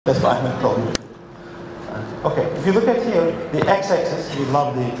That's why I'm a problem. Okay, if you look at here, the x-axis, we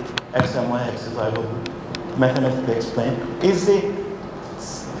love the x and y-axis, I will mathematically explain, is the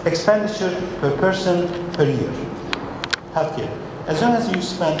expenditure per person per year, healthcare. As long as you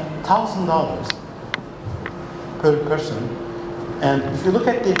spend $1,000 per person, and if you look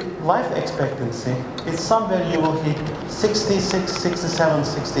at the life expectancy, it's somewhere you will hit 66, 67,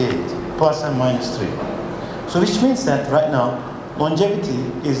 68, plus and minus 3. So which means that right now, longevity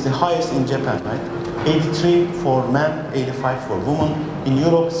is the highest in Japan, right? 83 for men, 85 for women. In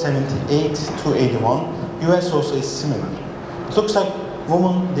Europe, 78 to 81. US also is similar. It looks like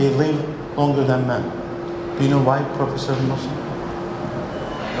women, they live longer than men. Do you know why, Professor Wilson?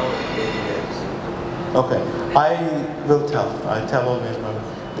 No. Okay, I will tell. I tell always my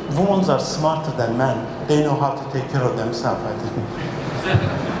women are smarter than men. They know how to take care of themselves, I think.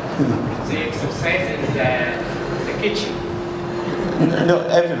 They exercise in the kitchen. No,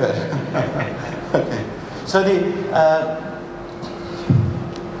 everywhere. Okay. So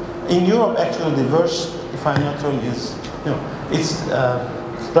in Europe, actually, the worst, if I'm not wrong, is it's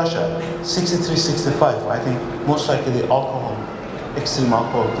Russia, 63, 65. I think most likely the alcohol, extreme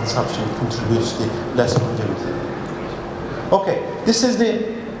alcohol consumption contributes to less longevity. Okay, this is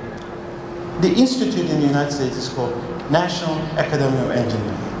the institute in the United States is called National Academy of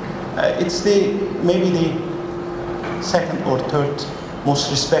Engineering. It's maybe the second or third most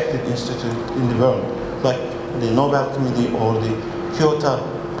respected institute in the world, like the Nobel Committee or the Kyoto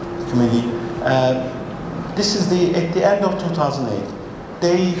Committee. This is at the end of 2008,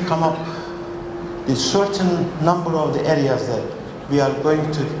 they come up with a certain number of the areas that we are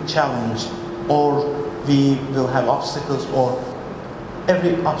going to challenge, or we will have obstacles, or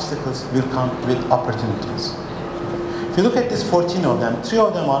every obstacles will come with opportunities. If you look at these 14 of them, 3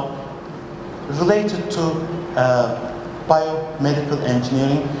 of them are related to biomedical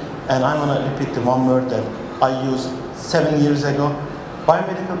engineering, and I'm going to repeat the one word that I used 7 years ago.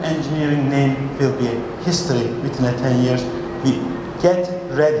 Biomedical engineering name will be history within 10 years. We get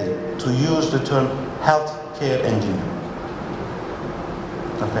ready to use the term healthcare engineering.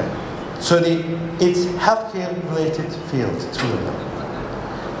 Okay, so it's healthcare related field, 3 of them.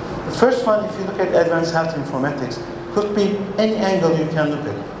 The first one, if you look at advanced health informatics, could be any angle you can look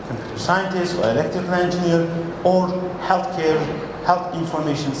at. Computer scientist or electrical engineer or healthcare, health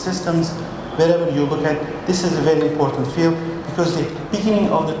information systems, wherever you look at, this is a very important field because the beginning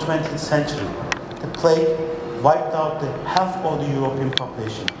of the 20th century, the plague wiped out the half of the European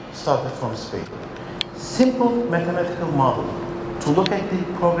population, started from Spain. Simple mathematical model to look at the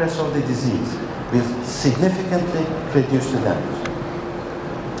progress of the disease will significantly reduce the damage.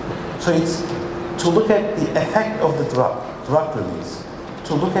 So it's to look at the effect of the drug release,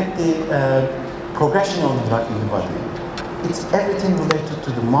 to look at the progression of the drug in the body. It's everything related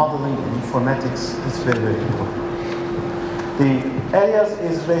to the modeling and informatics. It's very, very important. The areas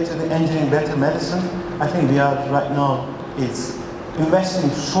is related to engineering better medicine. I think we are right now investing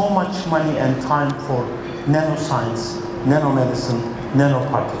so much money and time for nanoscience, nanomedicine,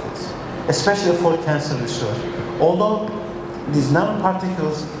 nanoparticles, especially for cancer research. Although these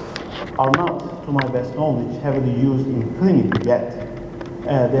nanoparticles are not, to my best knowledge, heavily used in clinic yet.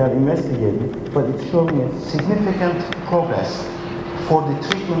 They are investigating, but it's showing a significant progress for the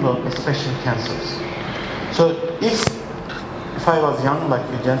treatment of especially cancers. So if I was young, like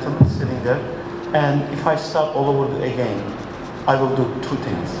you gentlemen sitting there, and if I start all over again, I will do 2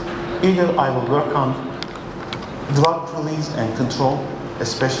 things. Either I will work on drug release and control,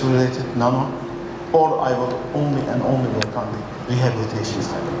 especially related to nano, or I will only work on the rehabilitation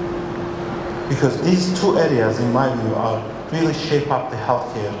side. Because these 2 areas, in my view, are really shape up the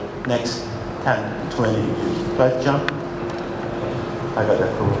healthcare next 10, 20 years. Right, John? I got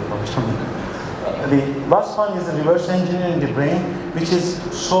approval from John. The last one is the reverse engineering the brain, which is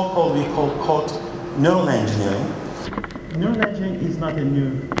so-called, we call neural engineering. Neural engineering is not a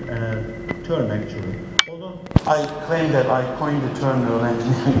new term, actually. Although I claim that I coined the term neural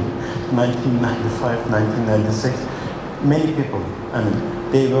engineering in 1995, 1996. Many people,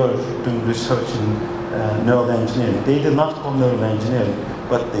 they were doing research in neural engineering. They did not call neural engineering,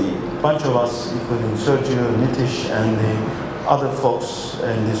 but the bunch of us, including Sergio, Nitish, and the other folks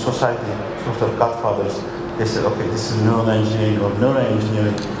in the society, sort of godfathers, they said, okay, this is neural engineering or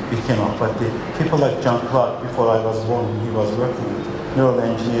neuroengineering. We came up. But the people like John Clark, before I was born, he was working with neural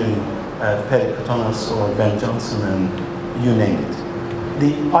engineering, Perry Kotonas or Ben Johnson, and you name it.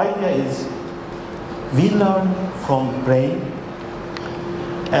 The idea is we learn from brain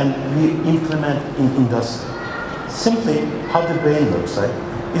and we implement in industry. Simply how the brain works, right?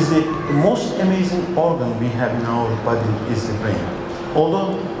 Is the most amazing organ we have in our body is the brain.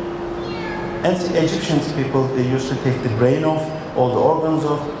 Although ancient Egyptians people, they used to take the brain off, all the organs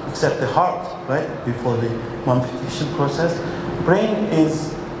off, except the heart, right, before the mummification process. Brain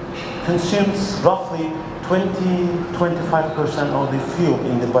consumes roughly 20-25% of the fuel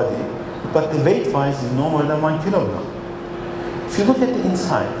in the body, but the weight-wise is no more than 1 kilogram. If you look at the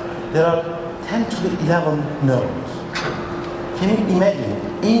inside, there are 10 to the 11 neurons. Can you imagine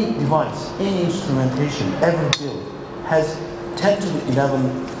any device, any instrumentation ever built has 10 to the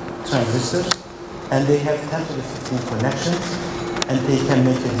 11 transistors, and they have 10 to the 15 connections, and they can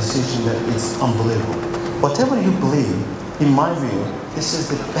make a decision that is unbelievable. Whatever you believe, in my view, this is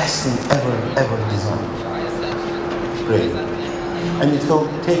the best thing ever designed. Great. And it will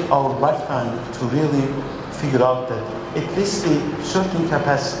take our lifetime to really figure out that at least a certain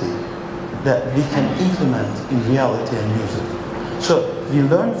capacity that we can implement in reality and use it. So we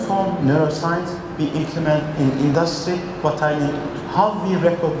learn from neuroscience, we implement in industry. What I mean, how we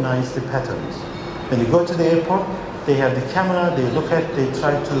recognize the patterns. When you go to the airport, they have the camera, they look at, they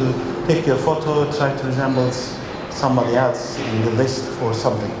try to take your photo, try to resemble somebody else in the list for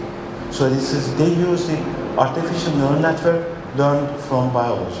something. So they use the artificial neural network learned from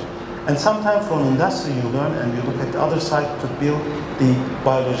biology. And sometimes from industry you learn and you look at the other side to build the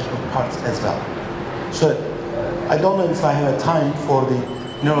biological parts as well. So I don't know if I have a time for the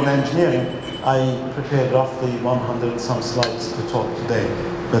neural engineering. I prepared roughly 100 some slides to talk today,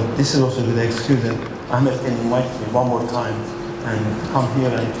 but this is also a good excuse that Ahmed can invite me one more time and come here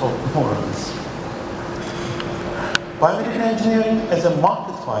and talk more on this. Biomedical engineering as a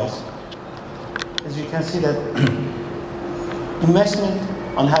market-wise, as you can see that investment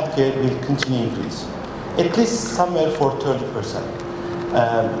on healthcare will continue to increase, at least somewhere for 30%.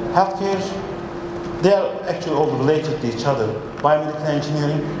 Healthcare, they are actually all related to each other, biomedical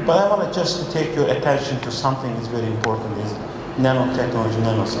engineering, but I want just to take your attention to something that's very important, is nanotechnology,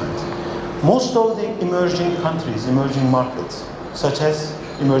 nanoscience. Most of the emerging countries, emerging markets, such as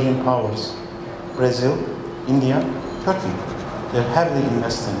emerging powers, Brazil, India, Turkey, they're heavily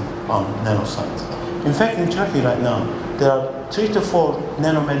investing on nanoscience. In fact, in Turkey right now, there are 3 to 4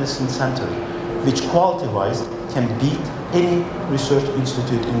 nanomedicine centers, which quality-wise can beat any research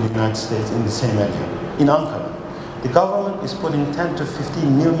institute in the United States in the same area. In Ankara, the government is putting 10 to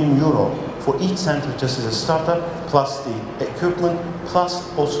 15 million euro for each center just as a startup, plus the equipment,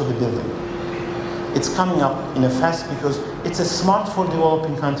 plus also the building. It's coming up in a fast because it's a smart for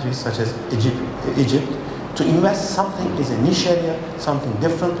developing countries such as Egypt to invest something is a niche area, something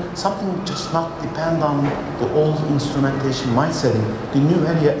different, something just not depend on the old instrumentation mindset in the new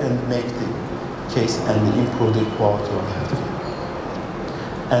area and make the case and improve the quality of healthcare.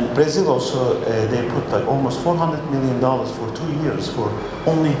 And Brazil also, they put like almost $400 million for 2 years for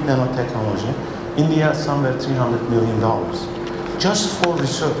only nanotechnology. India, somewhere $300 million, just for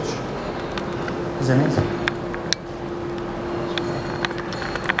research. It's amazing.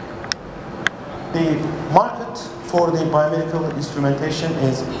 The market for the biomedical instrumentation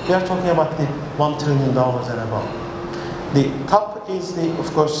is, we are talking about the $1 trillion and above. The top is the,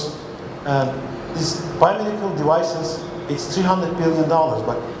 of course, these biomedical devices, it's $300 billion,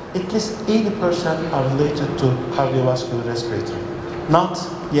 but at least 80% are related to cardiovascular respiratory, not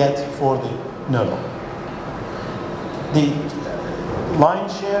yet for the neuro. The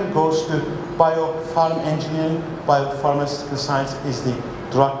lion's share goes to biopharm engineering. Biopharmaceutical science is the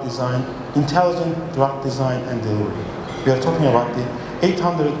drug design, intelligent drug design and delivery. We are talking about the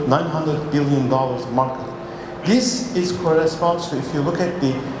 $800, $900 billion market. This is corresponds to, if you look at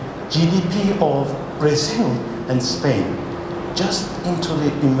the GDP of Brazil and Spain, just into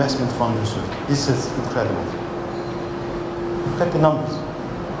the investment fund research. This is incredible. Look at the numbers.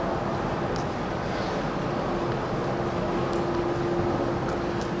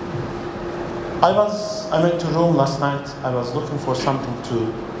 I went to Rome last night. I was looking for something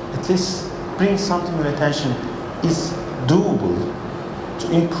to at least bring something to attention. Is doable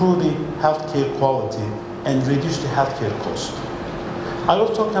to improve the healthcare quality and reduce the healthcare cost. I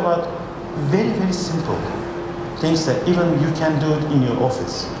will talk about very, very simple things that even you can do it in your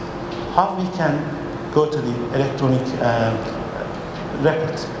office. How we can go to the electronic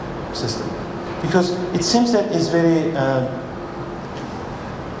record system. Because it seems that it's very,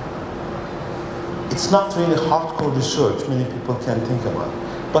 it's not really hardcore research many people can think about.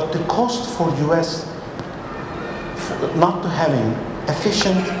 But the cost for US not to having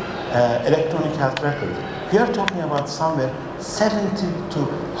efficient electronic health record, we are talking about somewhere 70 to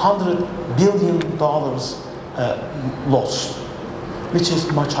 $100 billion lost, which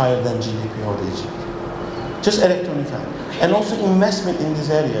is much higher than GDP of Egypt. Just electronic health. And also investment in this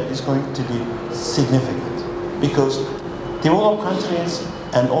area is going to be significant because developed countries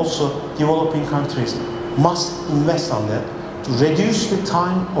and also developing countries must invest on that to reduce the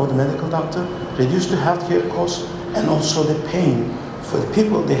time of the medical doctor, reduce the healthcare costs, and also the pain for the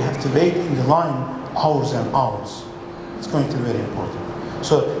people. They have to wait in the line hours and hours. It's going to be very important.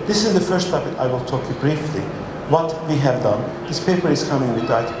 So this is the first topic I will talk you briefly. What we have done. This paper is coming with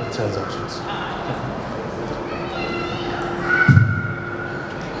the article transactions.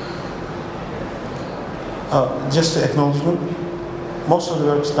 Just an acknowledgement. Most of the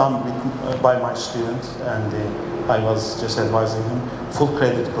work is done with, by my student, and I was just advising him. Full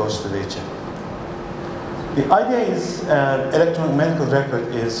credit goes to the HM. The idea is electronic medical record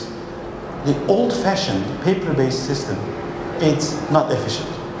is the old-fashioned paper-based system. It's not efficient.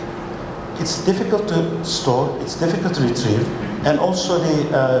 It's difficult to store, it's difficult to retrieve, and also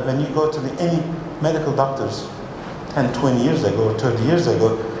when you go to any medical doctors 10, 20 years ago, or 30 years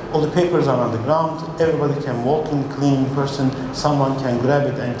ago, all the papers are on the ground, everybody can walk in, clean person, someone can grab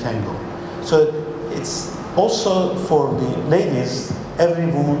it and can go. So it's also for the ladies, every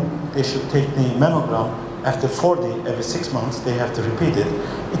woman, they should take the mammogram after 40, every 6 months, they have to repeat it.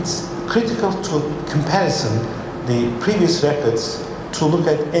 It's critical to comparison the previous records to look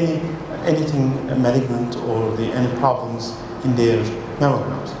at anything malignant or any problems in their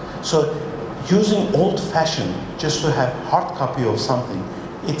mammograms. So using old-fashioned just to have hard copy of something,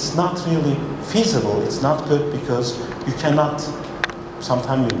 it's not really feasible, it's not good because you cannot,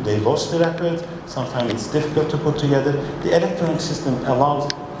 sometimes they lost the record, sometimes it's difficult to put together. The electronic system allows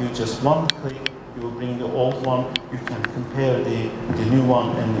you just one click, you will bring the old one, you can compare the new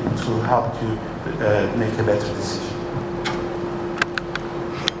one and it will help you make a better decision.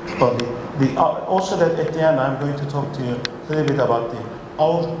 But also that at the end I'm going to talk to you a little bit about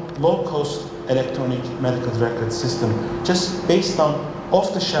our low-cost electronic medical record system just based on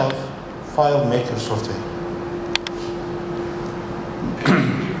off-the-shelf file maker software.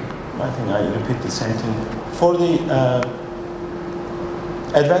 I think I repeat the same thing. For the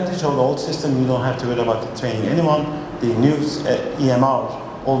advantage of the old system, you don't have to worry about training anyone. The new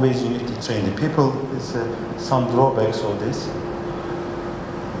EMR, always you need to train the people. There's some drawbacks of this.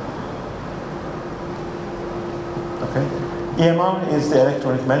 Okay. EMR is the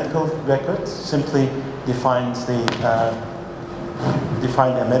electronic medical record. Simply defines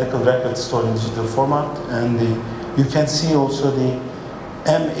define a medical record stored in digital format, and you can see also the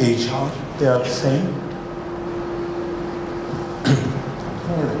MHR. They are the same.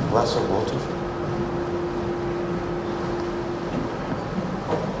 Can you get a glass of water?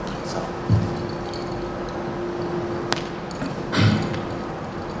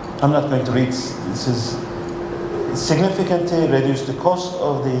 I'm not going to read. This is significantly reduce the cost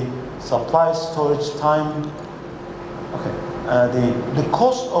of the supply, storage, time. Okay, the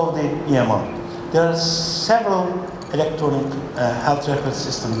cost of the EMR. There are several electronic health record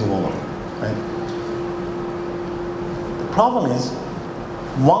systems developed. Right? The problem is,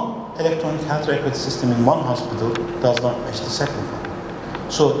 one electronic health record system in one hospital does not match the second one.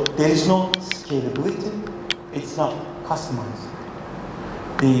 So there is no scalability. It's not customized.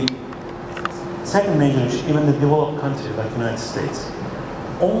 The second major issue, even the developed countries like the United States,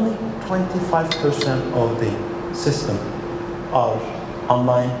 only 25% of the system are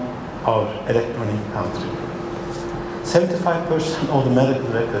online or electronic health record. 75% of the medical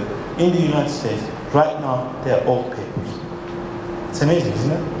record in the United States, right now, they are old papers. It's amazing,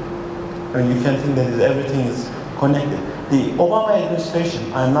 isn't it? I mean, you can think that everything is connected. The Obama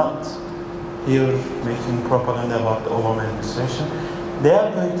administration, I'm not here making propaganda about the Obama administration, they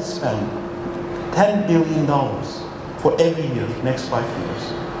are going to spend $10 billion for every year, next 5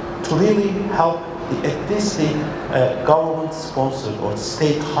 years, to really help at least the government-sponsored or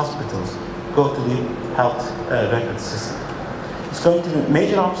state hospitals go to the health record system. It's going to be a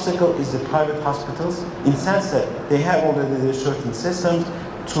major obstacle is the private hospitals, in the sense that they have already their certain systems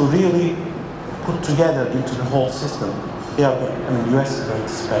to really put together into the whole system. They are, US is going to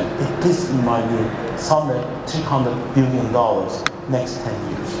spend, at least in my view, somewhere $300 billion next 10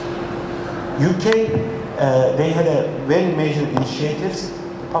 years. UK, they had a very major initiatives.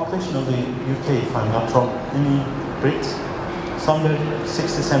 The population of the UK, if I'm not wrong, any Brits, somewhere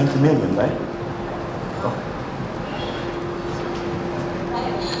 60, 70 million, right?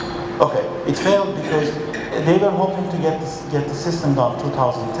 Okay, it failed because they were hoping to get the system done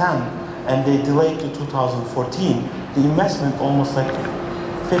 2010, and they delayed to 2014. The investment, almost like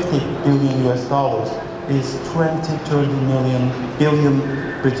 50 billion US dollars, is 20-30 billion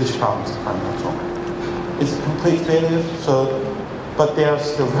British pounds, if I'm not wrong. It's a complete failure, but they are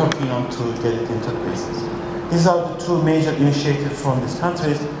still working on to get it into the business. These are the two major initiatives from these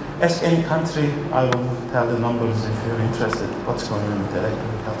countries. ask any country, I will tell the numbers if you're interested, what's going on with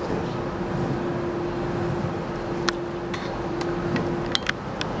electronic healthcare.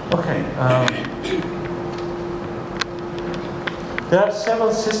 Okay. There are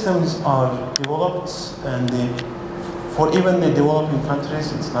several systems are developed, and for even the developing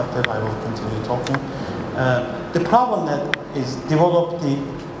countries, it's not that I will continue talking. The problem that is developed the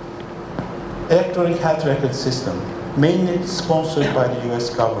electronic health record system, mainly sponsored by the US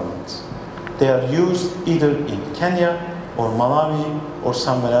government. They are used either in Kenya or Malawi or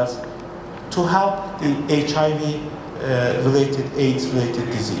somewhere else to help the HIV-related,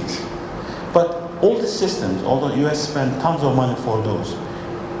 AIDS-related disease. But all the systems, although the US spent tons of money for those,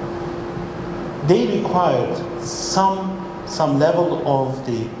 they required some level of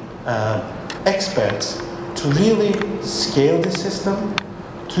the experts to really scale the system,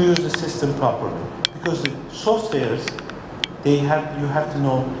 to use the system properly. Because the softwares, you have to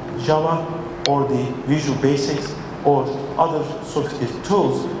know Java or the Visual Basics or other sophisticated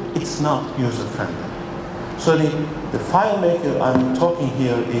tools. It's not user-friendly. So the FileMaker I'm talking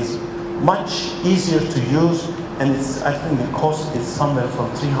here is much easier to use, and I think the cost is somewhere from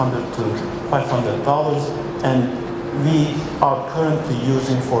 $300 to $500, and we are currently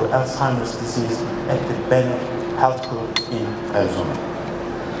using for Alzheimer's disease at the Banner Health Group in Arizona.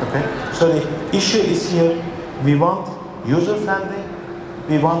 Okay? So the issue is here, we want user-friendly,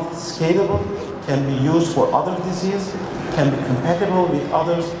 we want scalable, can be used for other diseases, can be compatible with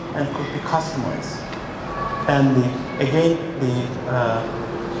others, and could be customized. And I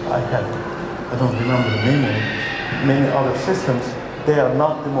don't remember the name of many other systems. They are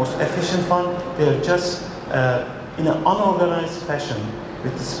not the most efficient one. They are just in an unorganized fashion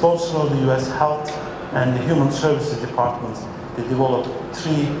with the sponsor of the US Health and the Human Services Departments. They developed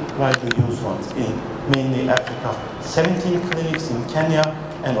 3 widely used ones in mainly Africa. 17 clinics in Kenya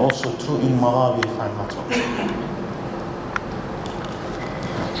and also 2 in Malawi, if I'm not wrong.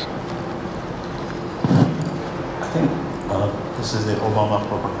 I think this is the Obama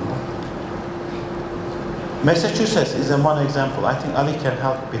propaganda. Massachusetts is one example. I think Ali can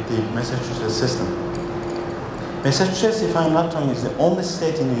help with the Massachusetts system. Massachusetts, if I'm not wrong, is the only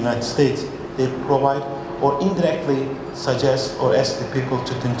state in the United States they provide or indirectly suggest or ask the people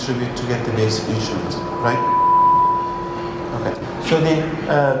to contribute to get the basic insurance, right? Okay. So the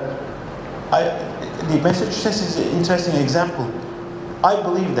Massachusetts is an interesting example. I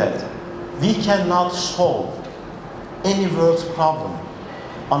believe that we cannot solve any world's problem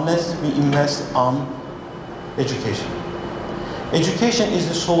unless we invest on education. Education is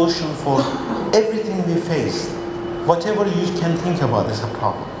the solution for everything we face. Whatever you can think about is a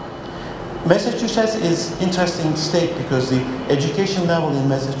problem. Massachusetts is an interesting state because the education level in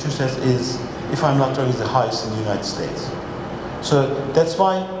Massachusetts is, if I'm not wrong, is the highest in the United States. So that's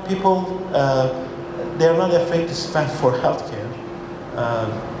why people, they're not afraid to spend for healthcare.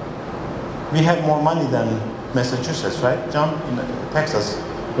 We have more money than Massachusetts, right, John, in Texas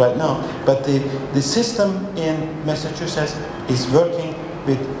right now. But the system in Massachusetts is working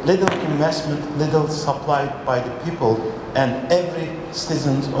with little investment, little supply by the people, and every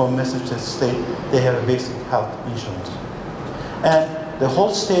citizen of Massachusetts state, they have a basic health insurance. And the whole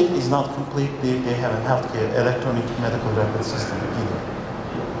state is not complete. They have a healthcare electronic medical record system either.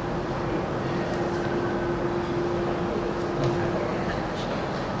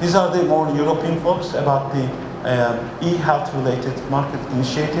 These are the more European folks about the e-health related market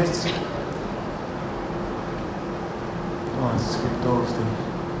initiatives. Oh, skip those things.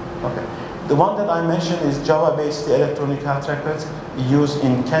 Okay. The one that I mentioned is Java-based electronic health records used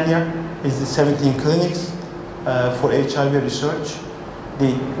in Kenya. Is the 17 clinics for HIV research.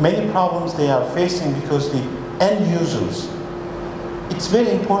 The many problems they are facing because the end users. It's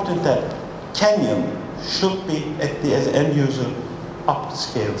very important that Kenyan should be as an end user up to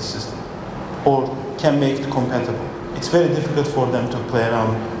scale the system, or can make it compatible. It's very difficult for them to play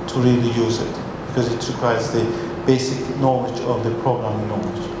around to really use it because it requires the basic knowledge of the programming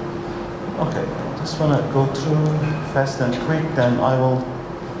knowledge. Okay, I just want to go through fast and quick, then I will.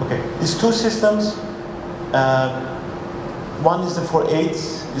 Okay, these 2 systems. One is for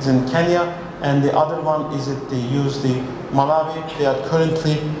AIDS, is in Kenya, and the other one is they use the Malawi. They are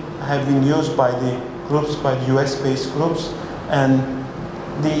currently have been used by the groups, by the US-based groups. And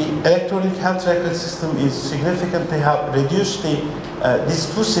the electronic health record system is significantly have reduced these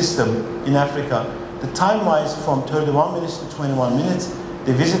 2 systems in Africa. The time-wise from 31 minutes to 21 minutes,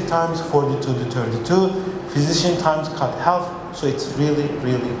 the visit times 42 to 32, physician times cut half, so it's really,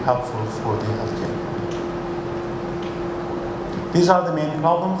 really helpful for the healthcare. These are the main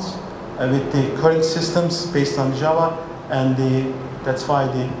problems with the current systems based on Java, and that's why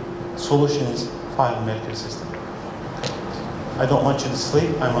solution is file maker system. I don't want you to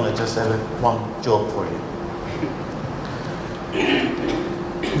sleep. I want to just have one joke for you.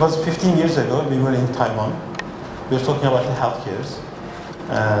 It was 15 years ago. We were in Taiwan. We were talking about the healthcares.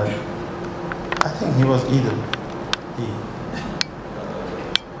 I think he was either the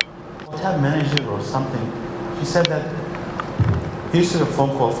hotel manager or something. He said that he used to get a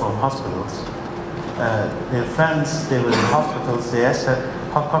phone call from hospitals. Their friends, they were in hospitals. They asked her,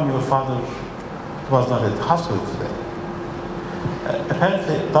 how come your father was not at the hospital today?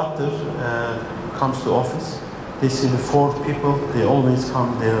 Apparently, doctor comes to office. They see the 4 people. They always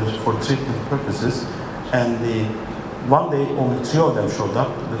come there for treatment purposes. And one day, only 3 of them showed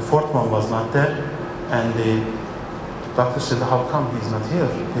up. The 4th one was not there. And the doctor said, how come he's not here?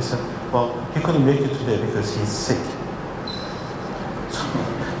 He said, well, he couldn't make it today because he's sick. So,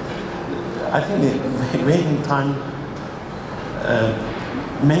 I think the waiting time,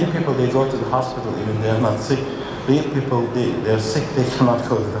 many people, they go to the hospital even they are not sick. Real people, they're sick, they cannot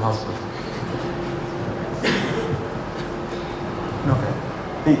go to the hospital. Okay.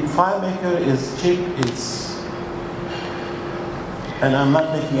 The FileMaker is cheap, and I'm not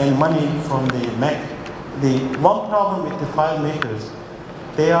making any money from the Mac. The one problem with the FileMakers,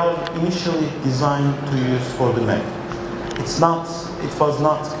 they are initially designed to use for the Mac. It was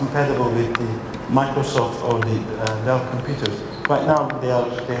not compatible with the Microsoft or the Dell computers. Right now, they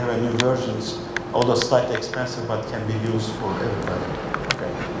have new versions, although slightly expensive, but can be used for everybody.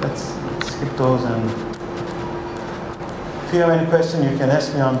 Okay, let's skip those. And if you have any question, you can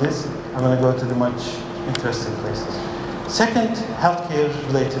ask me on this. I'm going to go to the much interesting places. Second,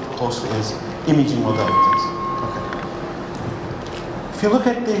 healthcare-related cost is imaging modalities. Okay. If you look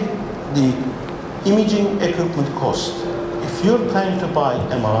at the imaging equipment cost, if you're planning to buy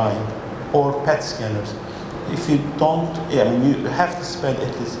MRI or PET scanners, if you don't, you have to spend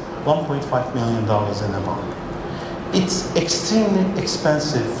at least $1.5 million in amount. It's extremely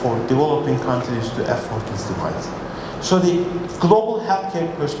expensive for developing countries to afford this device. So the global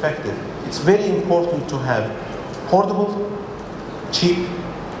healthcare perspective, it's very important to have portable, cheap,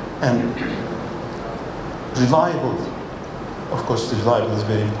 and reliable, of course reliable is a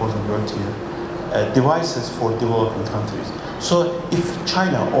very important word here, devices for developing countries. So if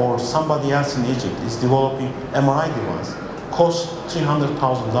China or somebody else in Egypt is developing MRI device, costs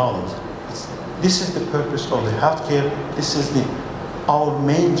 $300,000. This is the purpose of the healthcare. This is our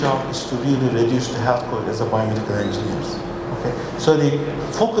main job is to really reduce the health cost as a biomedical engineers. Okay, so the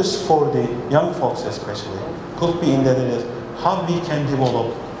focus for the young folks especially could be in that area, how we can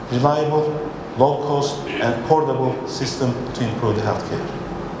develop reliable, low cost, and portable system to improve the healthcare.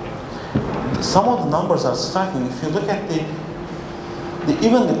 Some of the numbers are striking. If you look at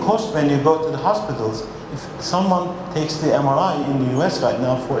even the cost when you go to the hospitals, if someone takes the MRI in the US right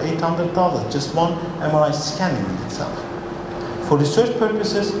now for $800, just one MRI scanning in itself. For research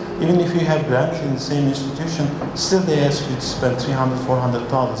purposes, even if you have grants in the same institution, still they ask you to spend $300,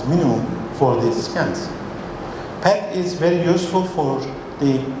 $400 minimum for these scans. PET is very useful for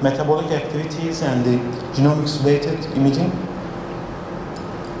the metabolic activities and the genomics-related imaging.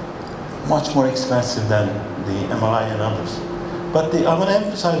 Much more expensive than the MRI and others. But I want to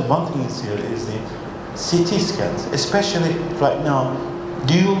emphasize one thing here is the CT scans, especially right now,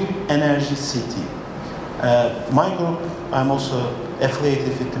 dual energy CT. My group, I'm also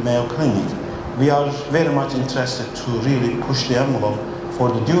affiliated with the Mayo Clinic. We are very much interested to really push the envelope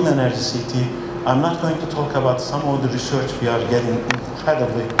for the dual energy CT. I'm not going to talk about some of the research we are getting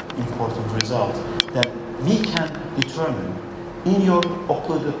incredibly important results that we can determine in your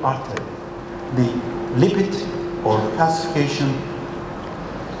occluded artery the lipid or calcification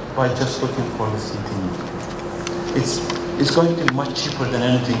by just looking for the CT image. It's going to be much cheaper than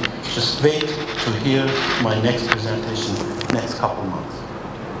anything. Just wait to hear my next presentation next couple months.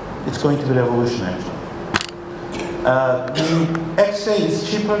 It's going to be revolutionary. The X-ray is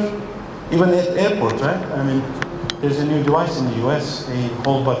cheaper, even at airports, right? I mean, there's a new device in the US, the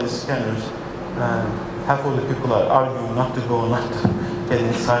whole body scanners. Half of the people are arguing not to go, not to get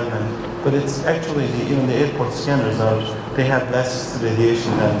inside them. But it's actually, even the airport scanners they have less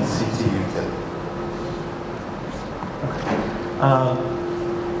radiation than CT you get.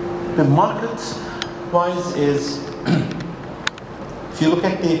 The market-wise is, if you look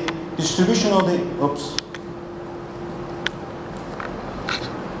at the distribution of the,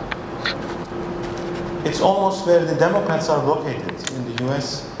 it's almost where the Democrats are located in the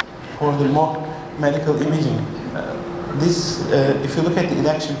US for the more medical imaging. If you look at the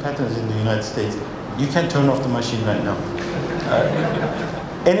election patterns in the United States, you can turn off the machine right now.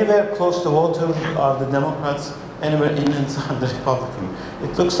 Anywhere close to water are the Democrats. anywhere in inside the Republican.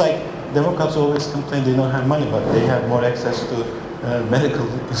 It looks like Democrats always complain they don't have money, but they have more access to medical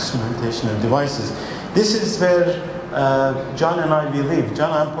instrumentation and devices. This is where John and I will live.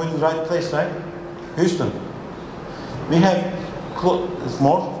 John, I'm pointing the right place, right? Houston. We have, it's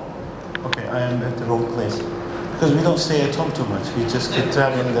more? Okay, I am at the wrong place. Because we don't stay at home too much. We just keep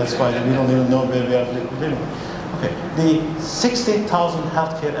traveling, that's why we don't even know where we are living. Okay, the 60,000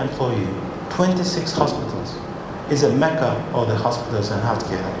 healthcare employee, 26 hospitals, is a mecca of the hospitals and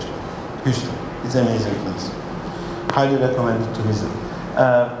healthcare actually. Houston, it's an amazing place. Highly recommended to visit.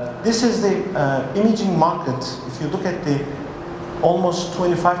 This is the imaging market. If you look at the almost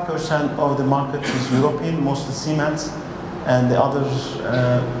 25% of the market is European, mostly Siemens and the other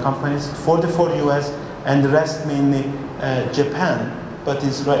companies, 44 US, and the rest mainly Japan, but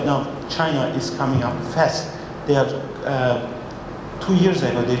is right now China is coming up fast. They are 2 years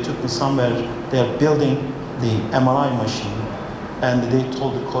ago they took me somewhere. They are building the MRI machine, and they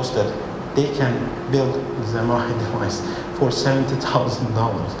told the cost that they can build this MRI device for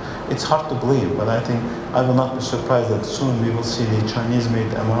 $70,000. It's hard to believe, but I think I will not be surprised that soon we will see the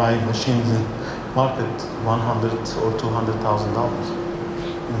Chinese-made MRI machines in market $100,000 or $200,000.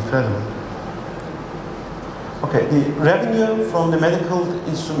 Incredible. Okay, the revenue from the medical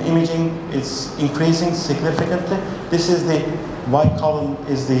instrument imaging is increasing significantly. This is the white column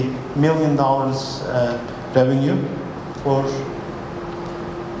is the $1 million revenue for.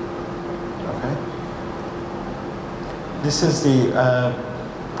 Okay. This is the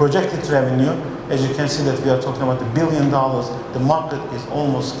projected revenue. As you can see that we are talking about $1 billion. The market is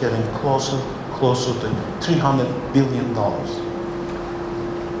almost getting closer to $300 billion.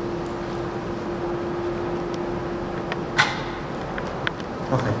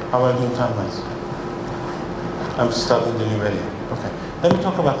 Okay, how are you doing time-wise? I'm starting the new video. Okay, let me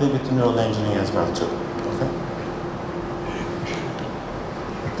talk about a little bit of neural engineering as well too. Okay.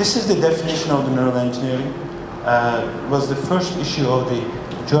 This is the definition of the neural engineering. Was the first issue of the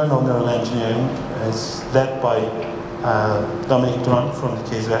Journal Neural Engineering, as led by Dominic Duran from the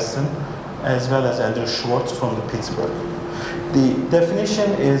CIBEC'10, as well as Andrew Schwartz from the Pittsburgh. The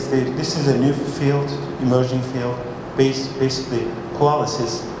definition is that this is a new field, emerging field, basically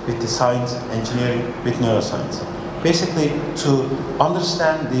co-analysis with the science, engineering, with neuroscience. Basically, to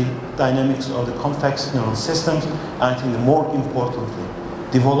understand the dynamics of the complex neural systems, and I think more importantly,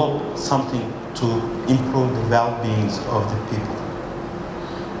 develop something to improve the well-beings of the people.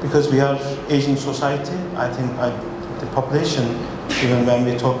 Because we are aging society, I think the population, even when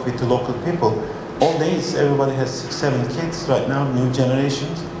we talk with the local people, all days everybody has 6, 7 kids right now, new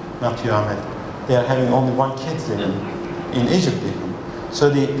generations, not you, Ahmed. They are having only 1 kid living in Egypt even. So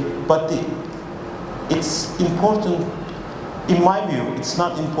it's important, in my view, it's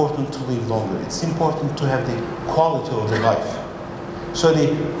not important to live longer. It's important to have the quality of the life. So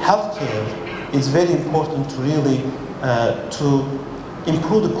the healthcare is very important to really, to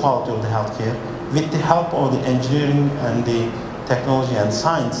improve the quality of the healthcare with the help of the engineering and the technology and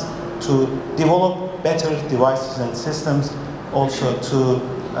science to develop better devices and systems, also to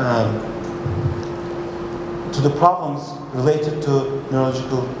the problems related to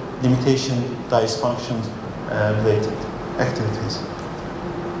neurological limitation, dysfunctions, related activities.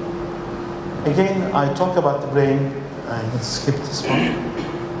 Again, I talk about the brain, and let's skip this one.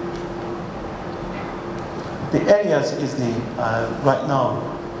 The areas is the, right now,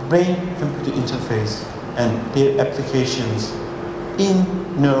 brain-computer interface and their applications in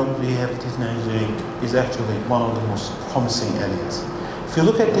neural rehabilitation engineering is actually one of the most promising areas. If you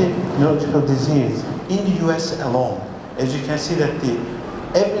look at the neurological disease, in the US alone, as you can see that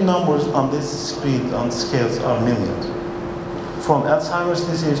every numbers on this screen, on scales, are millions. From Alzheimer's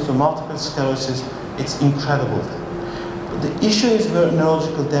disease to multiple sclerosis, it's incredible. The issue is where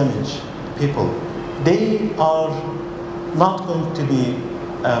neurological damage, people, they are not going to be,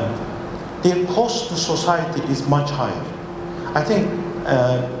 their cost to society is much higher. I think,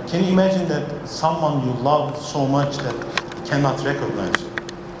 can you imagine that someone you love so much that cannot recognize you?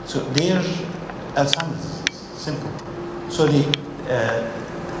 So their Alzheimer's is simple. So we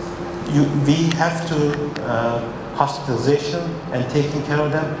have to, hospitalization and taking care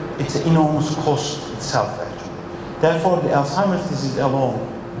of them, it's an enormous cost itself actually. Therefore, the Alzheimer's disease alone,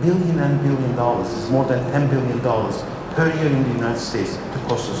 billion and billion dollars, is more than $10 billion per year in the United States to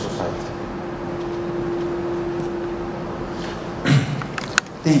cost the society.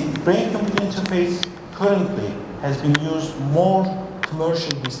 The brain-computer interface currently has been used more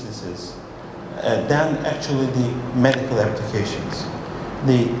commercial businesses than actually the medical applications.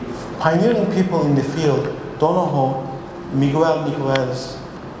 The pioneering people in the field, Donahoe, Miguel Nicolas,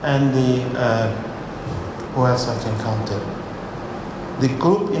 and the Who else I can count there? The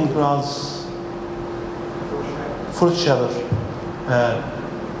group in Graz, fruit sheller.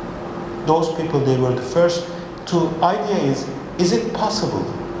 Those people, they were the first. Idea is it possible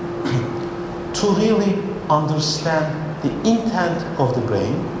to really understand the intent of the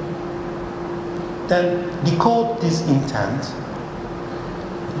brain, then decode this intent,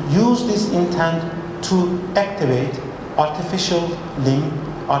 use this intent to activate artificial limb,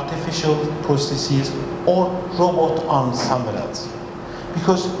 artificial prostheses, or robot arms somewhere else.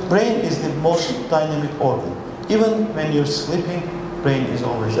 Because brain is the most dynamic organ. Even when you're sleeping, brain is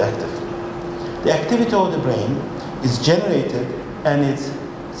always active. The activity of the brain is generated and it's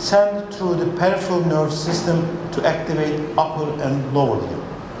sent through the peripheral nerve system to activate upper and lower limb.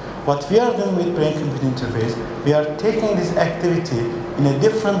 What we are doing with brain-computer interface, we are taking this activity in a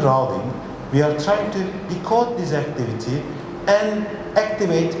different routing. We are trying to decode this activity and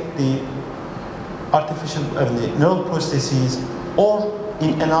activate the the neural prostheses, or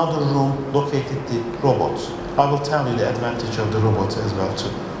in another room located the robots. I will tell you the advantage of the robots as well too.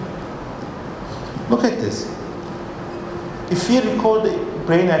 Look at this. If we record the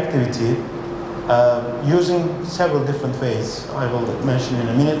brain activity using several different ways, I will mention in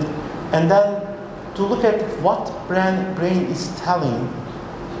a minute, and then to look at what brain is telling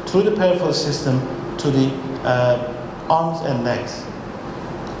through the peripheral system to the arms and legs.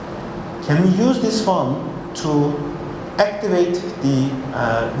 Can we use this one to activate the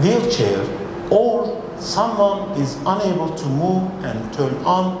wheelchair, or someone is unable to move and turn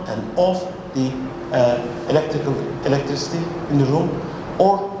on and off the electricity in the room,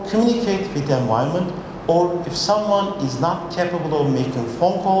 or communicate with the environment, or if someone is not capable of making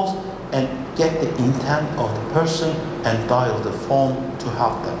phone calls and get the intent of the person and dial the phone to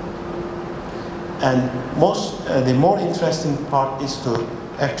help them. And the more interesting part is to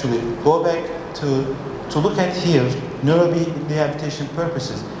actually go back to look at here, neurorehabilitation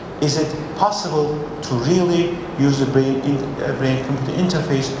purposes. Is it possible to really use the brain-computer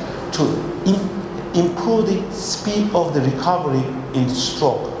interface to improve the speed of the recovery in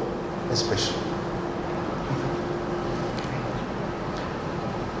stroke, especially?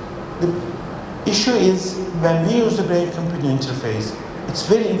 The issue is, when we use the brain-computer interface, it's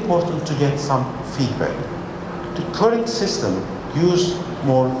very important to get some feedback. The current system use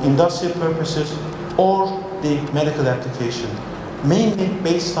more industrial purposes or the medical application, mainly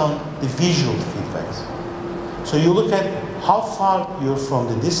based on the visual feedbacks. So you look at how far you're from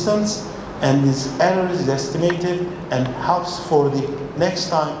the distance, and this error is estimated and helps for the next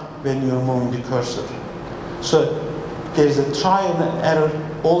time when you're moving the cursor. So there's a trial and error,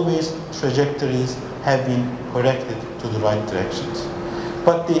 always trajectories have been corrected to the right directions.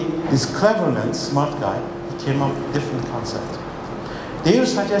 But this clever man, smart guy, he came up with a different concept. Their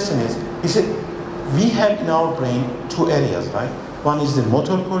suggestion is it we have in our brain two areas, right? One is the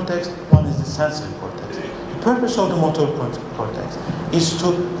motor cortex, one is the sensory cortex. The purpose of the motor cortex is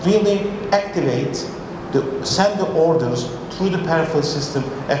to really activate, send the orders through the peripheral system,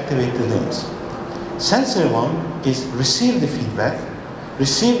 activate the limbs. Sensory one is receive the feedback,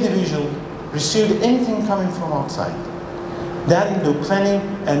 receive the visual, receive anything coming from outside. Then the planning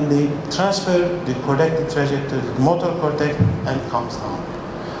and the transfer, the corrected trajectory to the motor cortex, and comes down.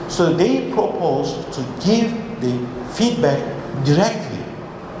 So they propose to give the feedback directly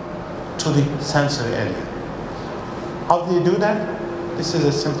to the sensory area. How do they do that? This is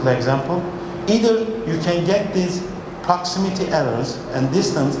a simple example. Either you can get these proximity errors and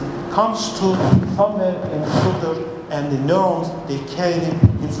distance comes to somewhere in the filter, and the neurons, they carry the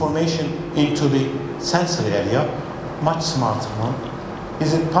information into the sensory area. Much smarter one.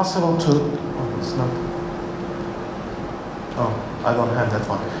 Is it possible to, oh, it's not, oh, I don't have that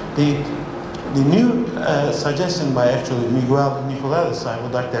one. The new suggestion by actually Miguel Nicolelis, I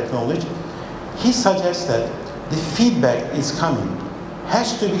would like to acknowledge, he suggests that the feedback is coming,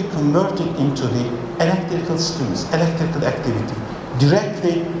 has to be converted into the electrical stimulus, electrical activity,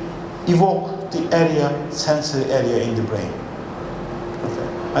 directly evoke the area, sensory area in the brain.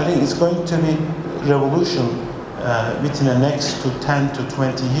 Okay. I think it's going to be revolution within the next 10 to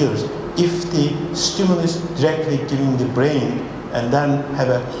 20 years if the stimulus directly giving the brain, and then have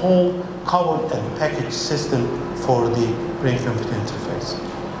a whole covered and packaged system for the brain-computer interface.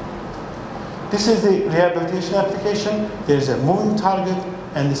 This is the rehabilitation application. There's a moving target,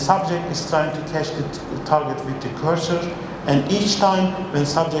 and the subject is trying to catch the target with the cursor, and each time when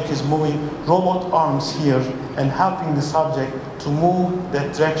subject is moving, robot arms here and helping the subject to move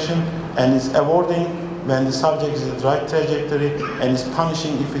that direction, and is avoiding when the subject is in the right trajectory, and is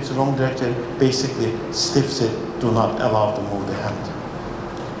punishing if it's wrong direction, basically stiffs it, do not allow to move the hand.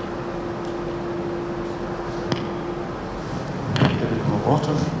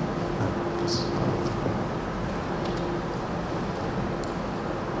 motor.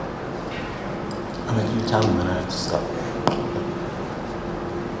 I mean, you tell me when I have to stop.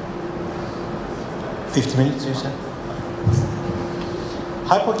 50 minutes, you said?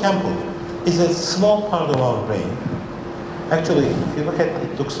 Hippocampal is a small part of our brain. Actually, if you look at it,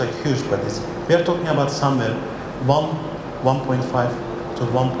 it looks like huge, but we are talking about somewhere 1.5 to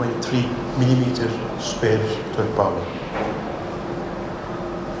 1.3 millimeter square to the power.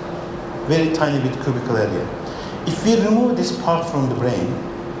 Very tiny bit cubical area. If we remove this part from the brain,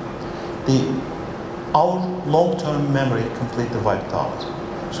 our long-term memory completely wiped out.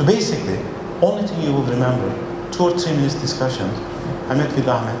 So basically, only thing you will remember, 2 or 3 minutes discussion. I met with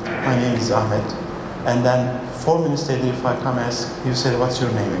Ahmed, my name is Ahmed, and then 4 minutes later, if I come ask, you say, what's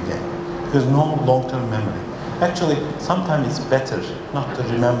your name again? Because no long-term memory. Actually, sometimes it's better not to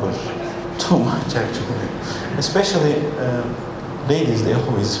remember too much, actually. Especially ladies, they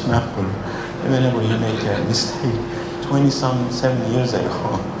always remember whenever you make a mistake. 27 years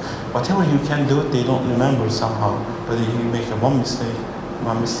ago. Whatever you can do, they don't remember somehow. But if you make one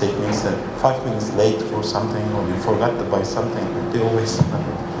mistake means that 5 minutes late for something, or you forgot to buy something, they always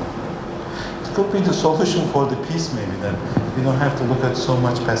remember. It could be the solution for the peace, maybe, that we don't have to look at so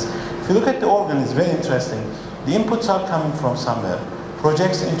much past. If you look at the organ, it's very interesting. The inputs are coming from somewhere,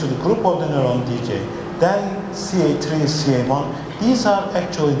 projects into the group of the neuron DJ, then CA3, CA1. These are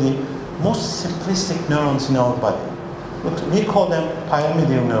actually the most simplistic neurons in our body. Look, we call them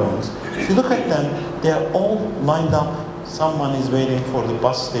pyramidal neurons. If you look at them, they are all lined up. Someone is waiting for the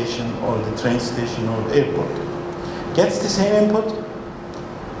bus station or the train station or the airport. Gets the same input,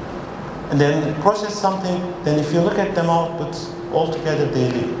 and then process something. Then if you look at them outputs, all together they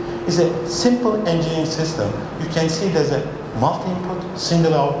leave. It's a simple engineering system. You can see there's a multi-input,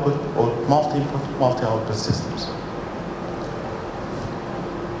 single output, or multi-input, multi-output systems.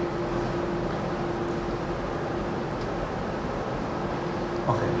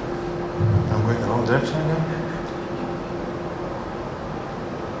 Okay, I'm going the wrong direction again.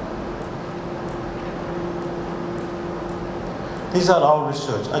 These are our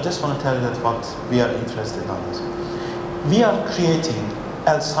research. I just want to tell you that what we are interested in this. We are creating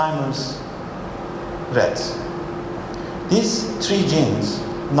Alzheimer's rats. These 3 genes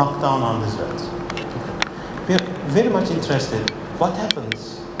knock down on these rats. We are very much interested what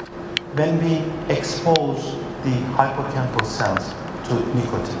happens when we expose the hippocampal cells to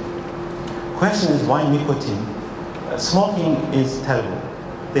nicotine. Question is, why nicotine? Smoking is terrible.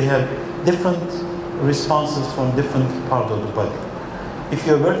 They have different responses from different parts of the body. If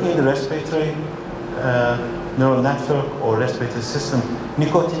you're working in the respiratory neural network or respiratory system,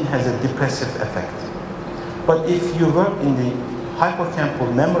 nicotine has a depressive effect. But if you work in the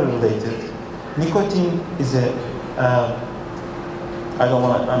hippocampal memory-related, nicotine is a,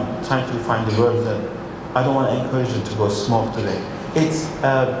 I'm trying to find the word that I don't want to encourage you to go smoke today. It's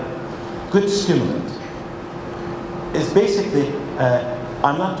a good stimulant. It's basically,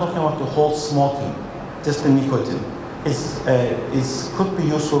 I'm not talking about the whole smoking, just the nicotine. It could be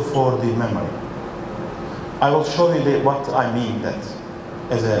useful for the memory. I will show you what I mean that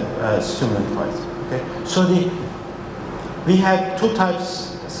as a stimulant device. Okay? So we have 2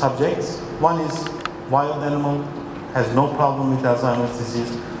 types of subjects. One is wild animal, has no problem with Alzheimer's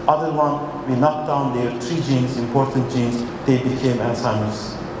disease. Other one, we knock down their 3 genes, important genes, they became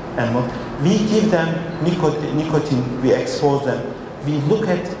Alzheimer's animal. We give them nicotine, we expose them. We look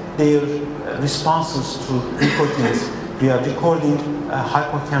at their responses to nicotines. We are recording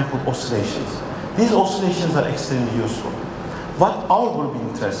hippocampal oscillations. These oscillations are extremely useful. What our group is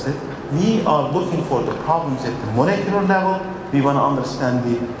interested, we are looking for the problems at the molecular level. We want to understand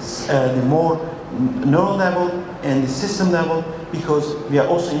the more neural level and the system level, because we are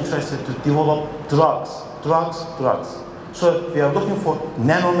also interested to develop drugs. So we are looking for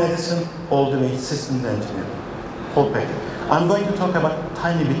nanomedicine all the way to systems engineering, whole package. I'm going to talk about a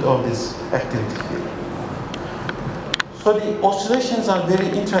tiny bit of this activity here. So the oscillations are very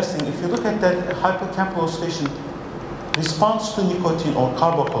interesting. If you look at that hippocampal oscillation, response to nicotine or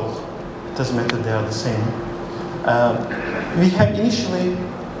carbapenems, it doesn't matter, they are the same. We have initially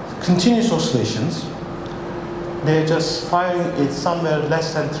continuous oscillations. They're just firing it somewhere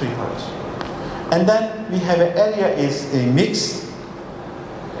less than 3 hertz. And then we have an area is a mixed.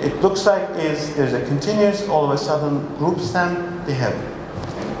 It looks like there's a continuous, all of a sudden group stem, they have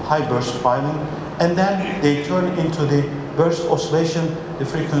high burst firing, and then they turn into the burst oscillation. The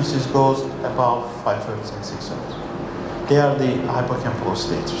frequencies goes above 5 hertz and 6 hertz. They are the hippocampal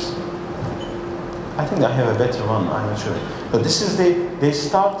oscillators. I think I have a better one, I'm not sure. But this is they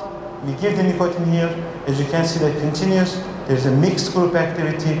start, we give the nicotine here, as you can see they're continuous, there's a mixed group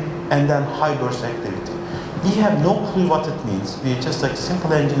activity, and then high burst activity. We have no clue what it means. We are just like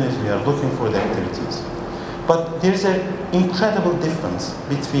simple engineers, we are looking for the activities. But there's an incredible difference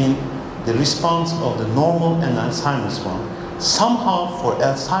between the response of the normal and Alzheimer's one. Somehow for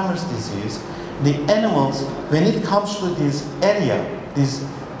Alzheimer's disease, the animals, when it comes to this area,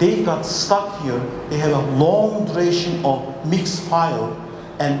 they got stuck here, they have a long duration of mixed file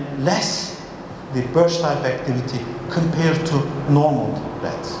and less the burst type activity compared to normal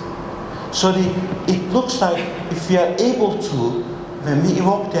rats. So it looks like if we are able to, when we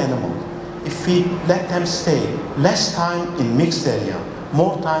evoke the animal, if we let them stay less time in mixed area,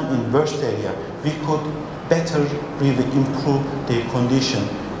 more time in burst area, we could better really improve their condition.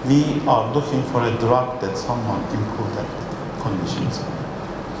 We are looking for a drug that someone improve that conditions.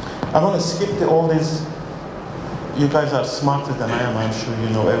 I want to skip all these. You guys are smarter than I am. I'm sure you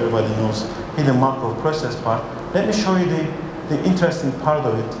know, everybody knows hidden Markov process part. Let me show you the interesting part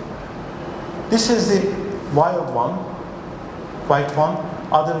of it. This is the wild one, white one.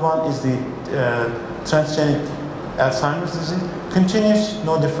 Other one is the transgenic Alzheimer's disease. Continuous,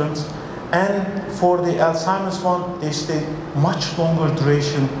 no difference. And for the Alzheimer's one, they stay much longer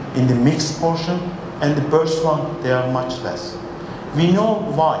duration in the mixed portion, and the burst one, they are much less. We know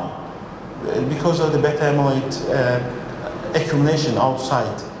why. Because of the beta amyloid accumulation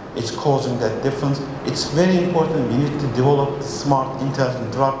outside, it's causing that difference. It's very important. We need to develop a smart,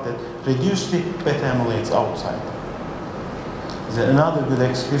 intelligent drug that reduces the beta amyloids outside. Is there another good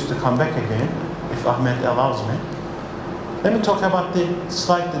excuse to come back again, if Ahmed allows me? Let me talk about the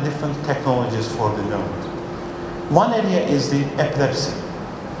slightly different technologies for the neuron. One area is the epilepsy.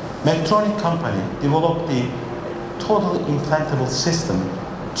 Medtronic company developed the totally implantable system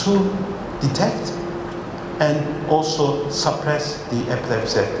to detect and also suppress the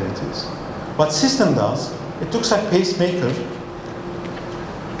epilepsy activities. What system does, it looks like pacemaker.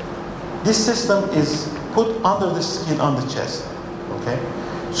 This system is put under the skin on the chest, okay?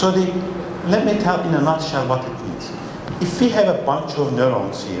 So let me tell in a nutshell what it means. If we have a bunch of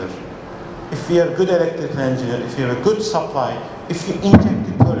neurons here, if we are a good electrical engineer, if you have a good supply, if you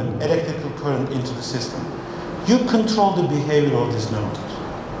inject the current, electrical current into the system, you control the behavior of these neurons.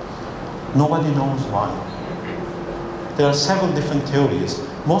 Nobody knows why. There are several different theories.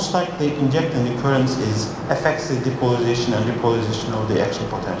 Most likely injecting the currents affects the depolarization and repolarization of the action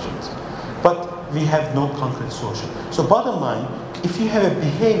potentials. But we have no concrete solution. So bottom line, if you have a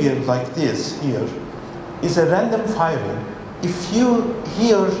behavior like this here, is a random firing. If you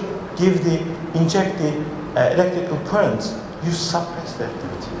here inject the electrical currents, you suppress the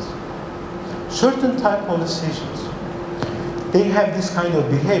activities. Certain type of decisions, they have this kind of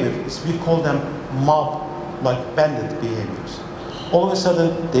behavior. We call them mob, like bandit behaviors. All of a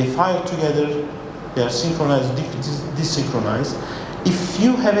sudden, they fire together, they are synchronized, desynchronized. If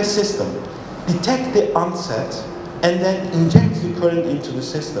you have a system, detect the onset, and then inject the current into the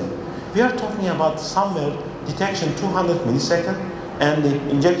system, we are talking about somewhere detection 200 millisecond, and the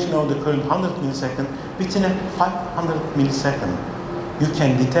injection of the current 100 millisecond. Within a 500 millisecond, you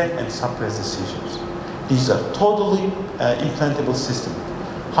can detect and suppress the seizures. These are totally implantable system.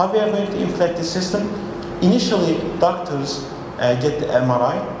 How we are going to implant the system? Initially, doctors get the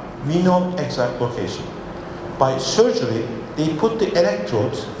MRI. We know exact location. By surgery, they put the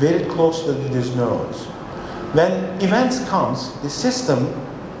electrodes very close to these neurons. When events comes, the system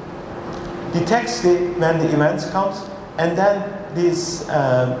detects when the events comes, and then this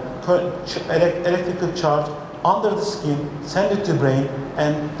electrical charge under the skin send it to the brain,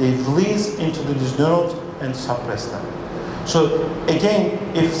 and they release into these neurons and suppress them. So again,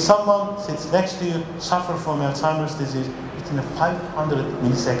 if someone sits next to you, suffer from Alzheimer's disease, within a 500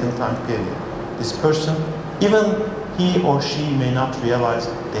 millisecond time period, this person, even he or she may not realize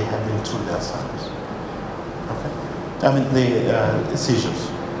they have been through the Alzheimer's. Okay? I mean the seizures.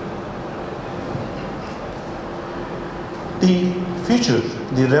 The future,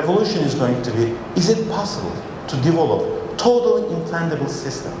 the revolution is going to be, is it possible to develop totally implantable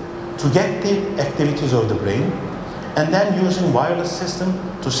system to get the activities of the brain, and then using wireless system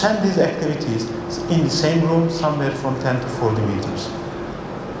to send these activities in the same room somewhere from 10 to 40 meters.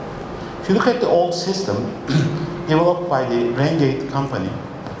 If you look at the old system developed by the BrainGate company,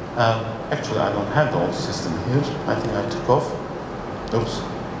 actually I don't have the old system here, I think I took off. Oops.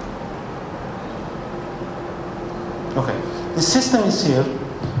 Okay, the system is here.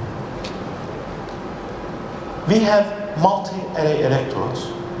 We have multi-array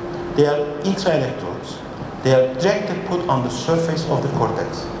electrodes. They are intra-electrodes. They are directly put on the surface of the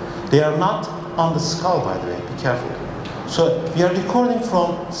cortex. They are not on the skull, by the way, be careful. So we are recording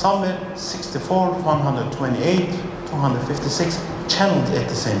from somewhere 64, 128 to 256 channels at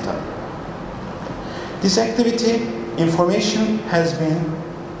the same time. This activity, information has been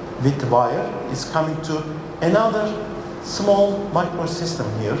with the wire, is coming to another small microsystem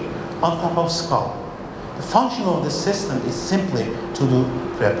here on top of skull. The function of the system is simply to do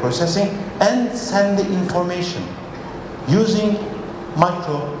pre-processing and send the information using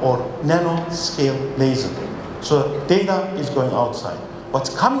micro or nano scale laser. So data is going outside. What's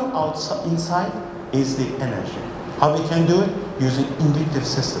coming outside, inside is the energy. How we can do it? Using inductive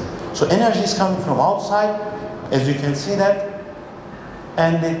system. So energy is coming from outside, as you can see that,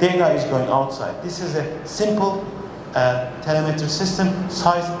 and the data is going outside. This is a simple telemetry system.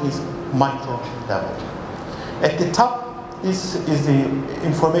 Size is micro level. At the top, this is the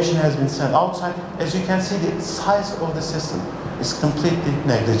information has been sent outside. As you can see, the size of the system is completely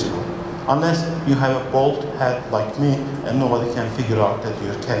negligible. Unless you have a bald head like me and nobody can figure out that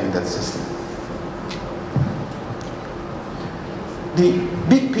you're carrying that system. The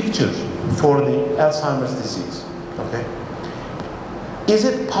big picture for the Alzheimer's disease, okay? Is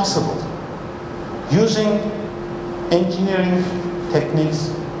it possible, using engineering techniques,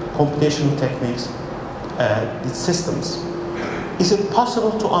 computational techniques, the systems, is it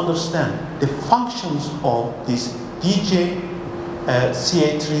possible to understand the functions of this DJ,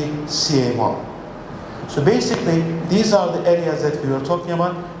 CA3, CA1? So basically, these are the areas that we were talking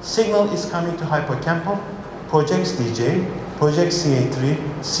about. Signal is coming to hippocampal, projects DJ, projects CA3,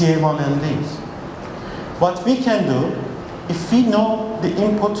 CA1, and these. What we can do, if we know the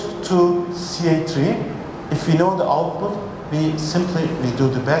input to CA3, if we know the output, we do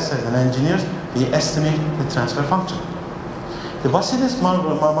the best as an engineers, we estimate the transfer function. The Vasilis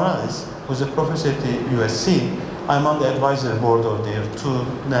Marmaris, who's a professor at the USC, I'm on the advisory board of their two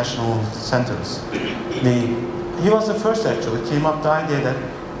national centers. He was the first actually, came up with the idea that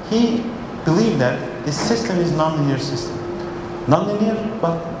he believed that this system is non-linear system. Non-linear,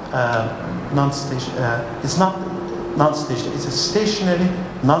 but it's not non-stationary, it's a stationary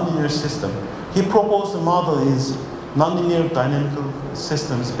non-linear system. He proposed the model is non-linear dynamical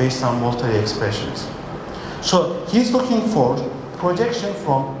systems based on Voltaire expressions. So he's looking for projection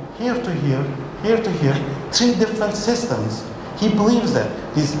from here to here, here to here, three different systems. He believes that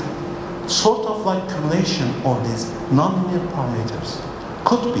this sort of like cumulation of these non-linear parameters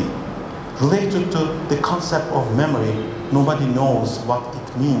could be related to the concept of memory. Nobody knows what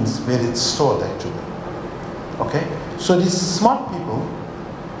it means, where it's stored actually. Okay? So these smart people,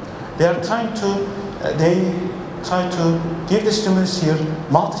 they are trying to give the stimulus here,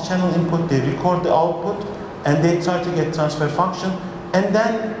 multi-channel input, they record the output, and they try to get transfer function, and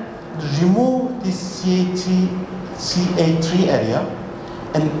then remove this CA3 area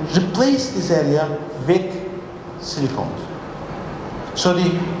and replace this area with silicones. So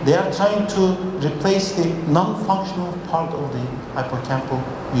they are trying to replace the non-functional part of the hippocampal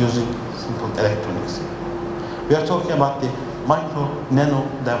using simple electronics. We are talking about the micro-nano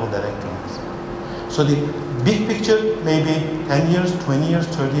level electronics. So the big picture, maybe 10 years, 20 years,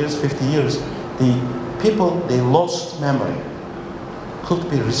 30 years, 50 years, the people, they lost memory, could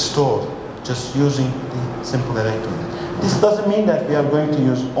be restored just using the simple electronics. This doesn't mean that we are going to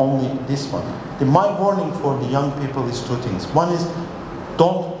use only this one. My warning for the young people is two things. One is,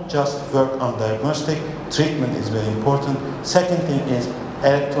 don't just work on diagnostic, treatment is very important. Second thing is,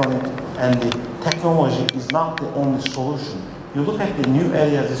 electronic and the technology is not the only solution. You look at the new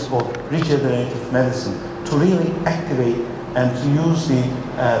areas, it's called regenerative medicine, to really activate and to use the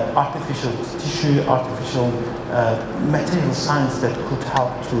artificial tissue, artificial material science that could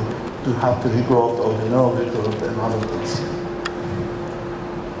help to help the regrowth of the neural regrowth and other things.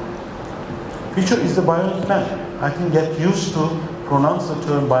 Future is the bionic man. I can get used to pronounce the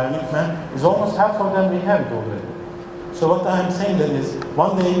term bionic man. It's almost half of them we have it already. So what I'm saying then is,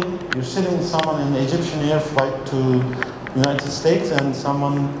 one day you're sitting with someone in an Egyptian air flight to United States and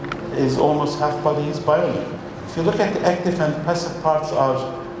someone is almost half body is bionic. If you look at the active and passive parts are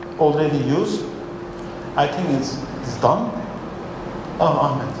already used, I think it's done. Oh,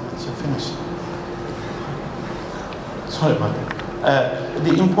 Ahmed, you're finished. Sorry about that.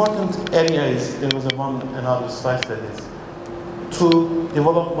 The important area is, there was another slide that is, to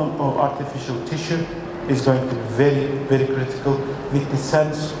development of artificial tissue is going to be very, very critical with the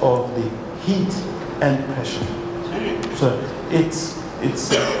sense of the heat and pressure. So it's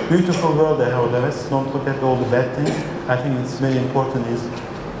a beautiful world that let's don't look at all the bad things. I think it's very important is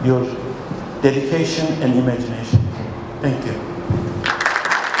your dedication and imagination. Thank you.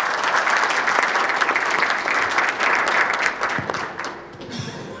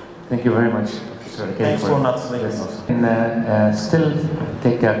 Thank you very much, Professor Akay. Thanks for not sleeping. And still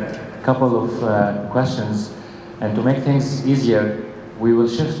take a couple of questions. And to make things easier, we will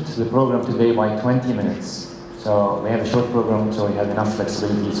shift the program today by 20 minutes. So we have a short program, so we have enough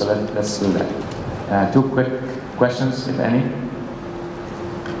flexibility, so let's do that. 2 quick questions, if any.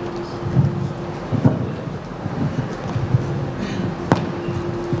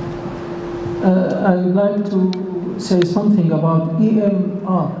 I would like to say something about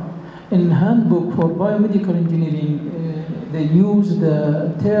EMR. In handbook for biomedical engineering, they use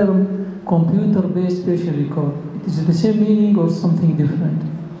the term computer-based patient record. It is the same meaning or something different?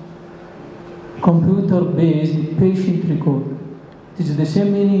 Computer-based patient record. It is the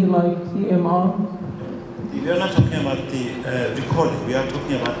same meaning like EMR? We are not talking about the recording. We are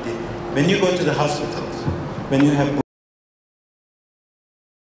talking about when you go to the hospitals, when you have